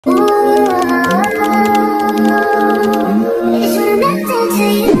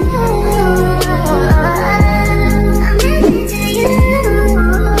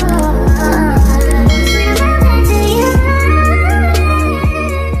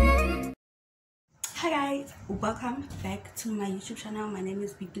Hi guys, welcome back to my YouTube channel. My name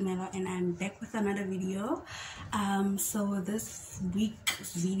is Big Dumelo and I'm back with another video. So this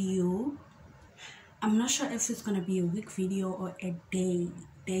week's video, I'm not sure if it's gonna be a week video or a day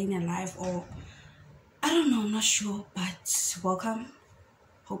in a life, or I don't know, I'm not sure, but welcome.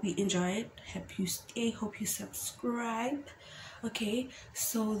 Hope you enjoy it, hope you stay, hope you subscribe. Okay,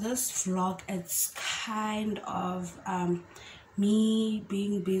 so this vlog, it's kind of me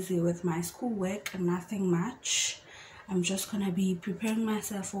being busy with my schoolwork and nothing much. I'm just gonna be preparing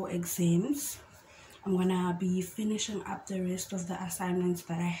myself for exams. I'm gonna be finishing up the rest of the assignments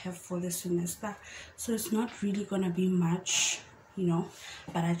that I have for the semester, so it's not really gonna be much,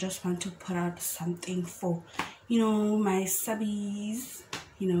 but I just want to put out something for my subbies,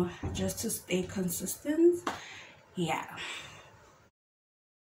 just to stay consistent. Yeah.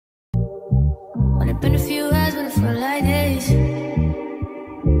 Only been a few hours, but it felt like days.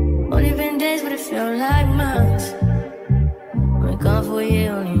 Only been days, but it felt like months. Been gone for a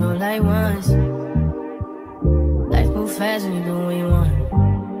year, only know like once. Life move fast when you do what you want.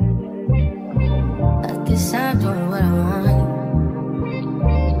 At this time, doing what I want.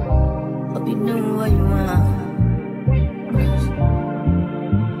 Hope you doing what you want.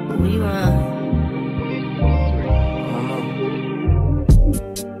 What you want?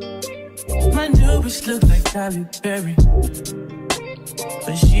 My new bitch look like Halle Berry,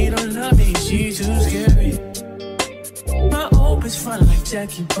 but she don't love me, she too scary. My old bitch front like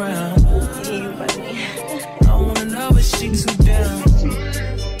Jackie Brown. I wanna love her, she too down.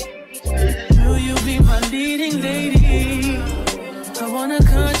 Will you be my leading lady? I want a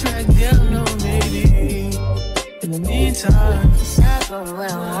contract, girl, no maybe. In the meantime, It's not going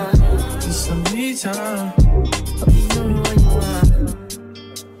what I want. need some me time. Hope you doing what you want.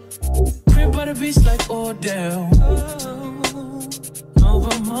 Crib by the beach like Odell.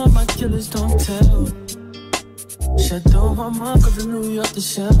 Over my killers don't tell. Shadow my mom, cause I New York the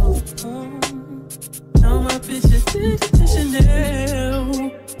shelf. Now my bitches did it to Chanel.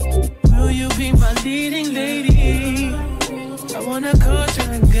 Will you be my leading lady? I want a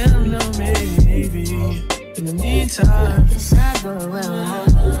contract, girl, no maybe. In the meantime, It's not going what I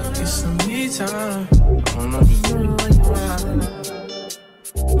want. get some me time. Hope you doing what you want.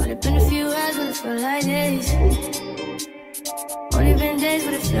 Only been a few hours, but it felt like days. Only been days,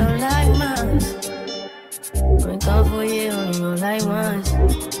 but it felt like months. Been gone for a year, only know like once.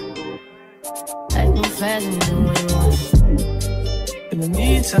 Life move fast when you do what you want. In the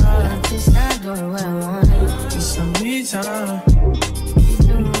meantime, It's not doing what I want. get some me time. You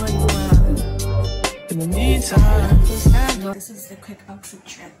doing what you want. In the meantime, It's not doing. This is the quick outfit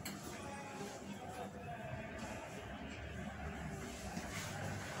check.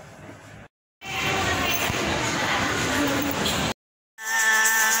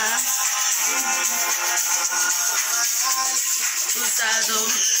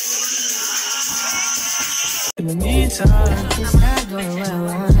 in the meantime, It's not doing what I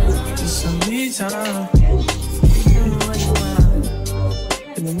want. get some me time. You doing what you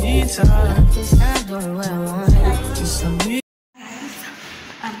want. In the meantime, It's not doing what I want. get some me.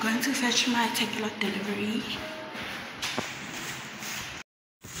 I'm going to fetch my tequila delivery.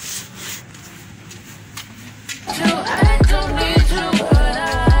 I don't need you, but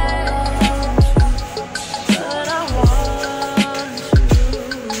I want you.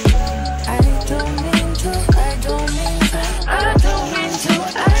 I don't mean to, I don't mean to, I don't mean to,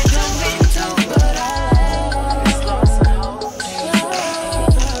 I don't mean to, but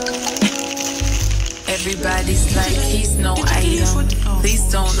Everybody's like he's no item.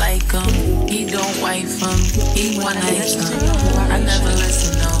 Please don't like him. He don't wife him. He one item. I never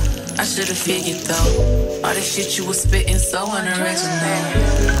listen, no. I should've figured though. All the shit you was spitting so unoriginal.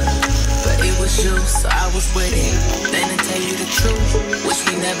 But it was you, so I was with it. Then to tell you the truth, wish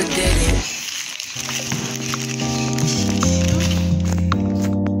we never did it.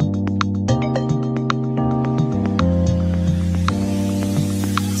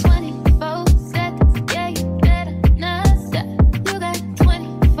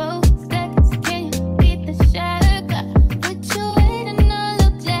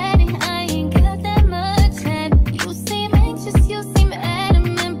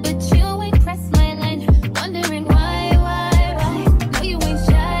 Wondering why, no you ain't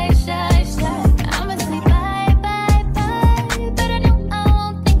shy, shy, shy.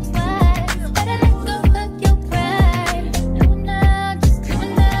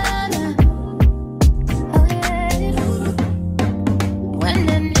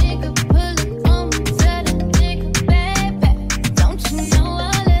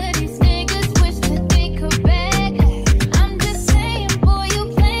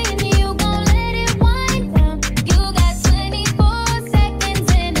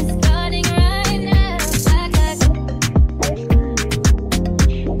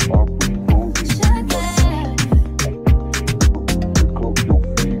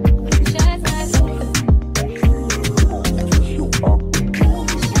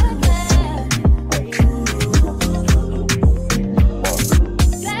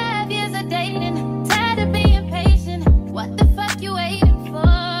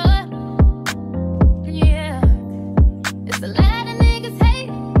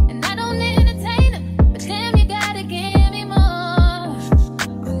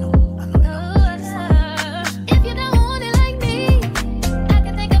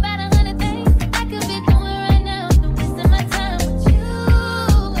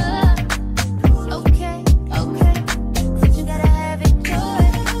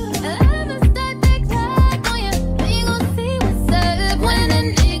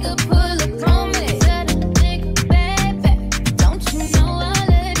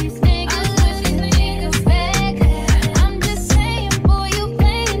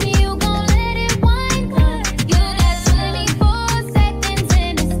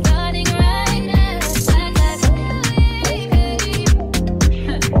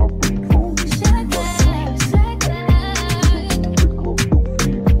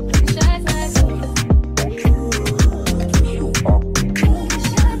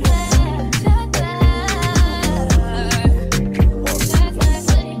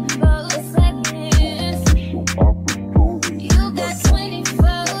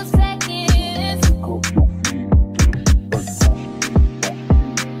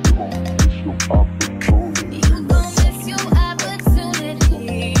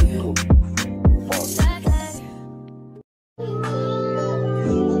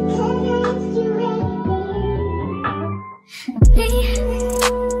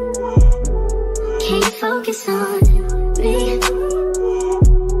 focus on me?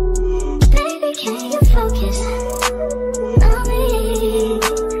 Baby, can you focus on me?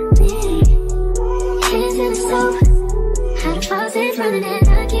 Hands in the stove, how the faucet running and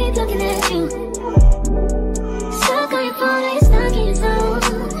I keep looking at you. Stuck on your phone, like stuck in your zone.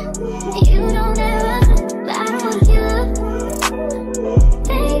 You don't ever, but I don't wanna give up.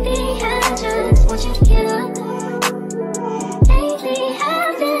 Baby, I just want you to get up. Lately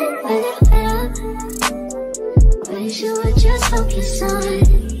I've been a little fed up. Wish you would just focus on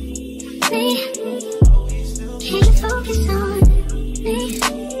me. Can you focus on me?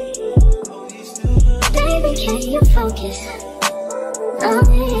 Baby, can you focus on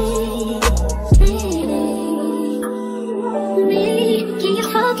me? Can you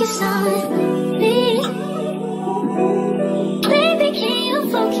focus on me? Baby, can you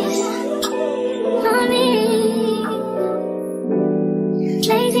focus on me?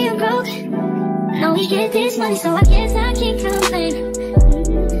 Lazy and broke, know we get this money, so I guess I can't complain.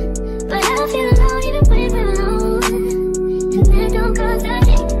 But I feel alone even when we're alone, and that don't cause I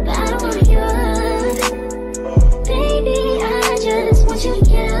hate, but I don't wanna give up. Baby, I just want you to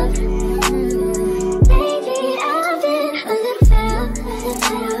get up. Lately I've been a little fed up,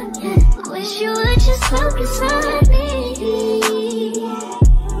 yeah. Wish you would just focus on me.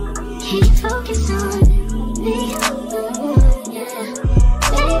 Can you focus on me? Yeah.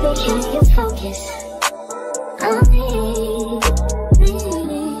 Baby, can you focus on me?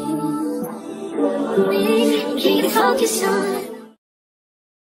 Can you focus on?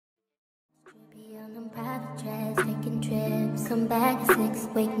 Be on them private jets, taking trips. Come back at 6,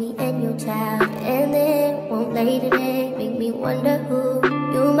 wake me and your child, and then won't lay today. Make me wonder who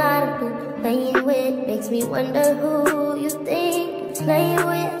you might have been playing with. Makes me wonder who you think you're playing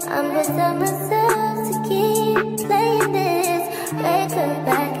with. I'm beside myself to keep playing this record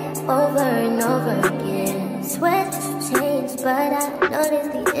back over and over again. Swear that you changed, but I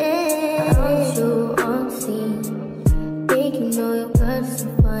noticed the end. I want you on the scene. Think you know your girl is so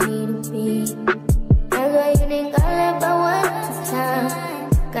funny to me. That's why you didn't got left by one time.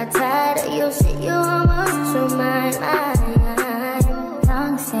 Got tired of your shit, you almost your mind.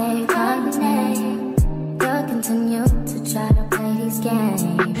 Long say, call your name. You'll continue to try to play these games.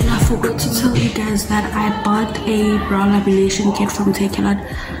 And I forgot to tell you guys that I bought a brow lamination kit from Take A Lot.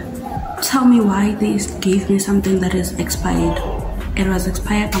 Tell me why they gave me something that is expired. It was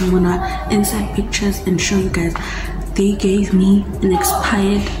expired. I'm gonna insert pictures and show you guys. They gave me an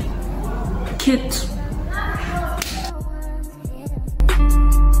expired kit.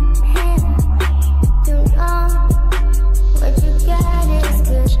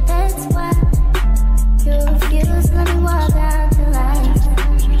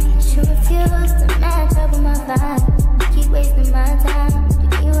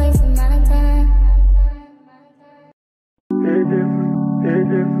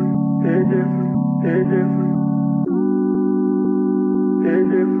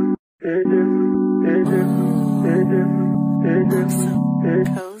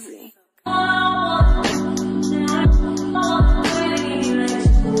 Cozy.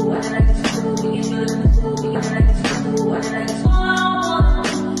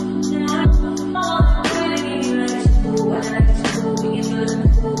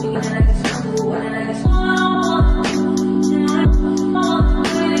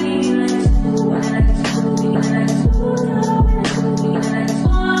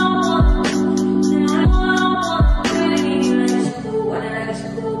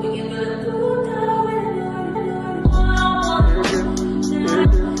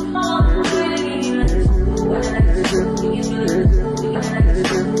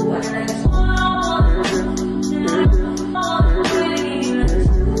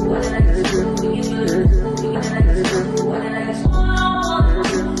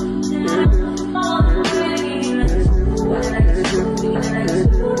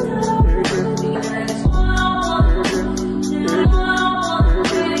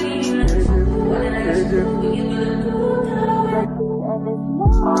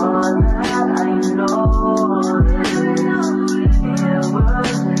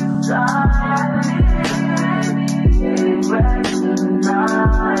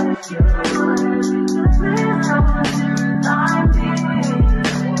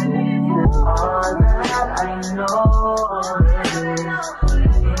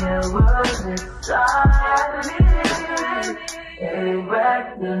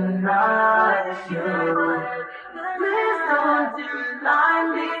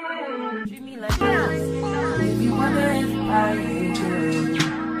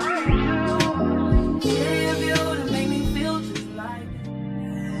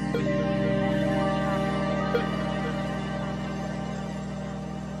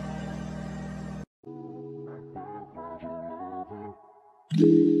 I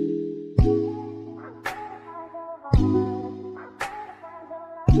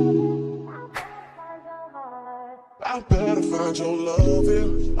better find your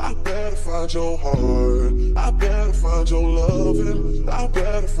loving, I better find your heart. I better find your loving, I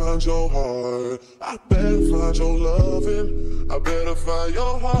better find your heart. I better find your loving, I better find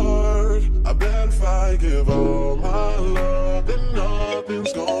your heart. I better if I give all my love, then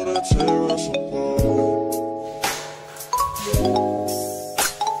nothing's gonna tear us apart.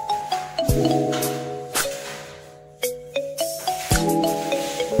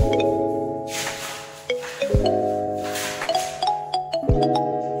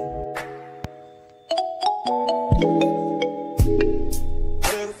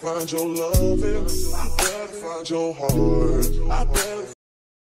 Find your loving, I better find your heart. I better.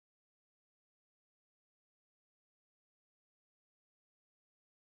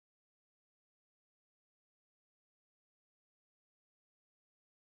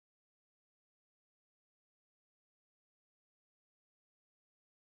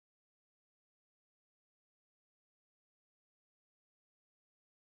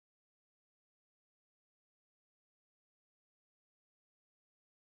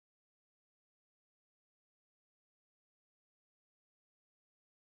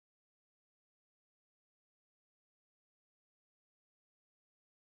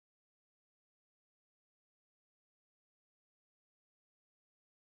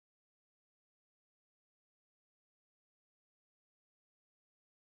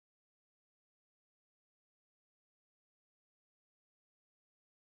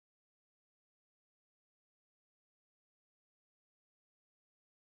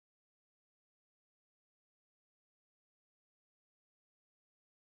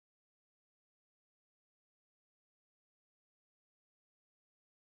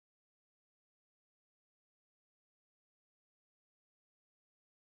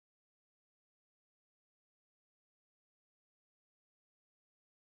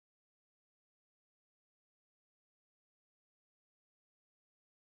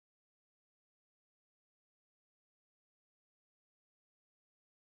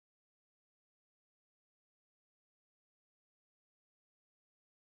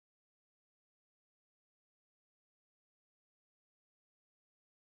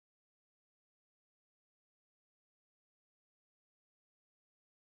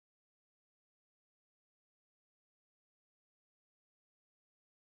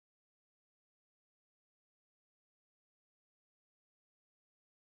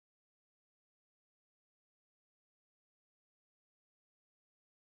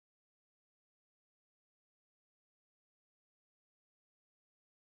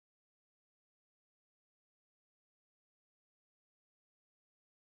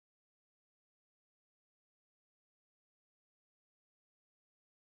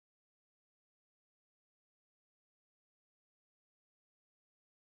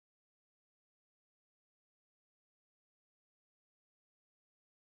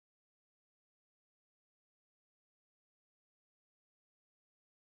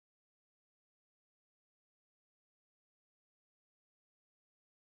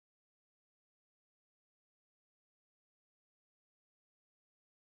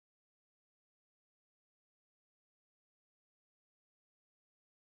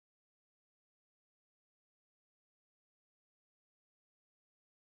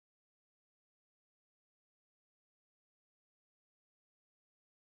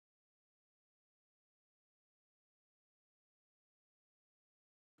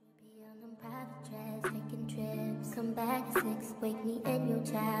 Private jets, taking trips. Come back at 6, wake me and your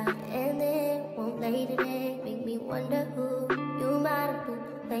child. And then won't lay today. Make me wonder who you might have been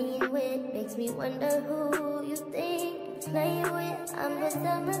playing with. Makes me wonder who you think you're playing with. I'm gonna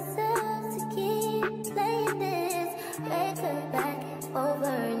tell myself to keep playing this record back over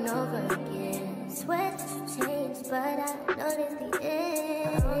and over again. Swear that you changed, but I noticed the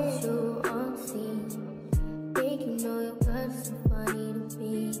end. I want you on the scene. Think you know your girl's so funny to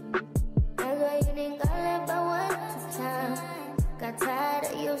me. You didn't got left by one time. Got tired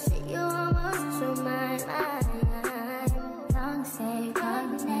of your shit, you almost your mind. Long say, call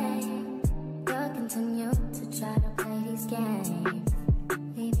your name. You'll continue to try to play these games.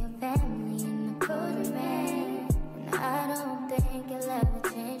 Leave your family in the cold rain. And I don't think you'll ever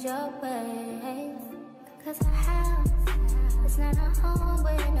change your ways. Cause our house is not a home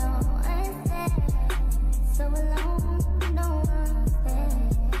where no one's there. So alone, no one's there.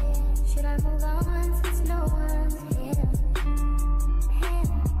 Should I move on since no one's here?